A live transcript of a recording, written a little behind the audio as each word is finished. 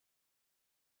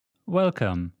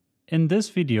Welcome! In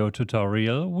this video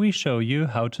tutorial, we show you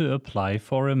how to apply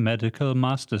for a medical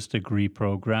master's degree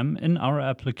program in our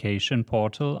application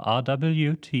portal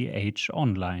RWTH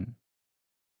Online.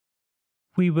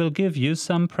 We will give you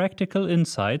some practical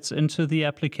insights into the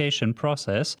application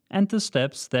process and the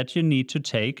steps that you need to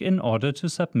take in order to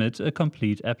submit a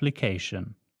complete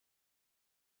application.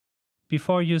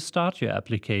 Before you start your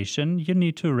application, you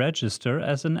need to register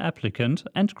as an applicant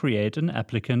and create an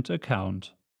applicant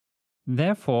account.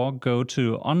 Therefore, go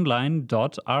to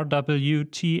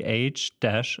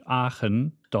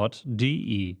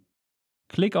online.rwth-aachen.de.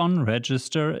 Click on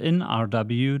Register in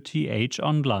RWTH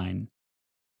Online.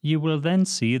 You will then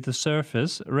see the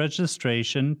surface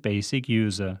Registration Basic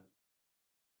User.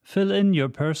 Fill in your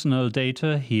personal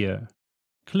data here.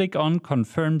 Click on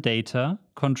Confirm Data,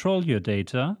 control your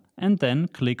data, and then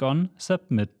click on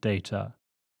Submit Data.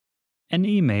 An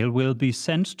email will be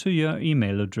sent to your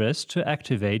email address to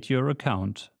activate your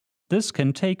account. This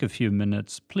can take a few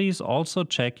minutes. Please also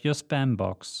check your spam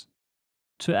box.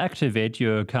 To activate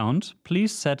your account,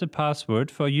 please set a password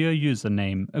for your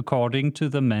username according to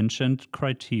the mentioned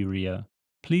criteria.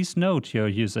 Please note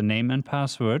your username and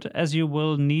password as you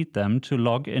will need them to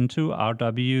log into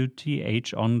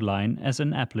RWTH Online as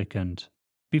an applicant.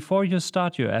 Before you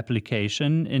start your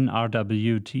application in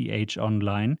RWTH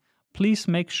Online, please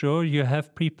make sure you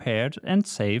have prepared and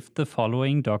saved the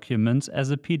following documents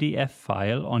as a PDF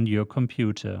file on your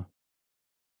computer: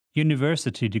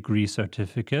 University Degree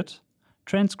Certificate,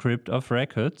 Transcript of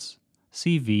Records,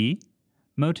 CV,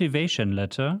 Motivation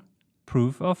Letter,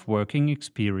 Proof of Working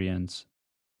Experience.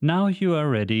 Now you are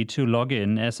ready to log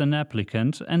in as an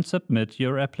applicant and submit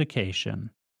your application.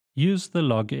 Use the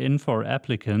login for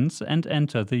applicants and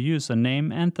enter the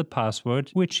username and the password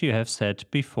which you have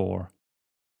set before.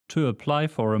 To apply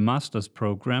for a master's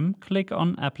program, click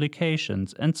on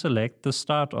Applications and select the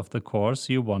start of the course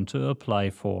you want to apply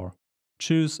for.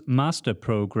 Choose Master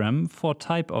Program for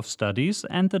type of studies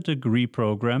and the degree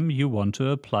program you want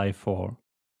to apply for.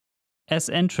 As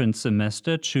entrance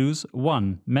semester, choose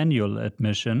 1. Manual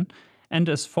admission, and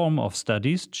as form of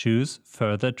studies, choose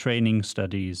Further Training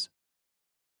Studies.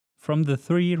 From the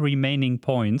 3 remaining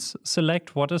points,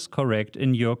 select what is correct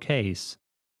in your case.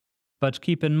 But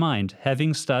keep in mind,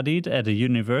 having studied at a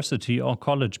university or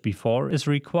college before is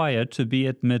required to be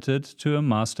admitted to a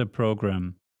master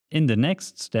program. In the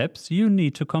next steps, you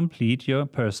need to complete your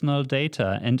personal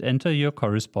data and enter your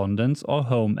correspondence or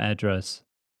home address.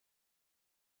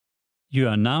 You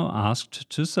are now asked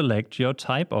to select your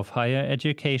type of higher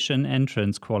education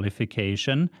entrance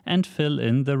qualification and fill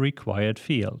in the required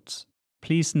fields.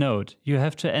 Please note, you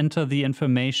have to enter the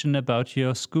information about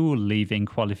your school leaving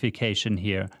qualification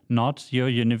here, not your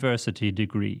university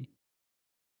degree.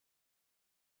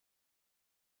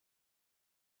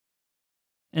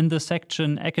 In the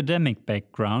section Academic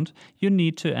Background, you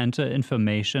need to enter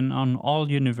information on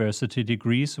all university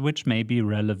degrees which may be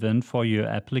relevant for your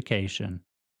application.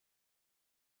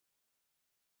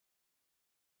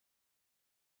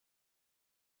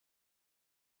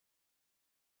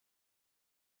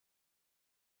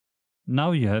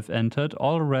 Now you have entered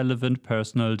all relevant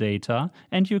personal data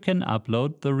and you can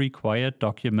upload the required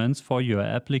documents for your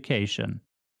application.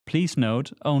 Please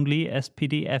note, only as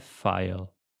PDF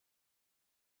file.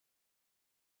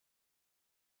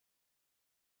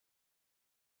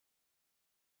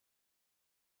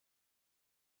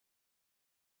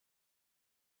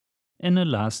 In a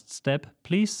last step,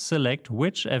 please select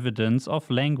which evidence of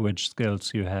language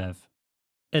skills you have.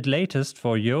 At latest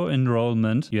for your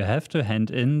enrollment, you have to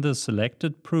hand in the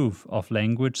selected proof of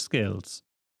language skills.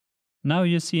 Now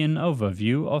you see an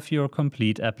overview of your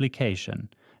complete application.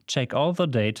 Check all the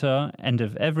data and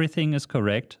if everything is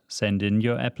correct, send in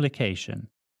your application.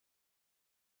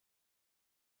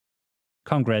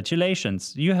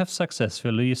 Congratulations, you have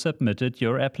successfully submitted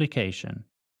your application.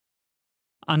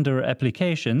 Under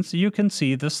Applications, you can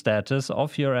see the status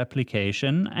of your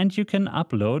application and you can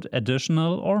upload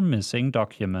additional or missing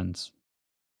documents.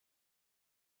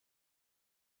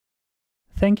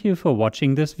 Thank you for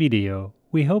watching this video.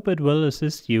 We hope it will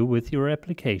assist you with your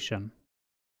application.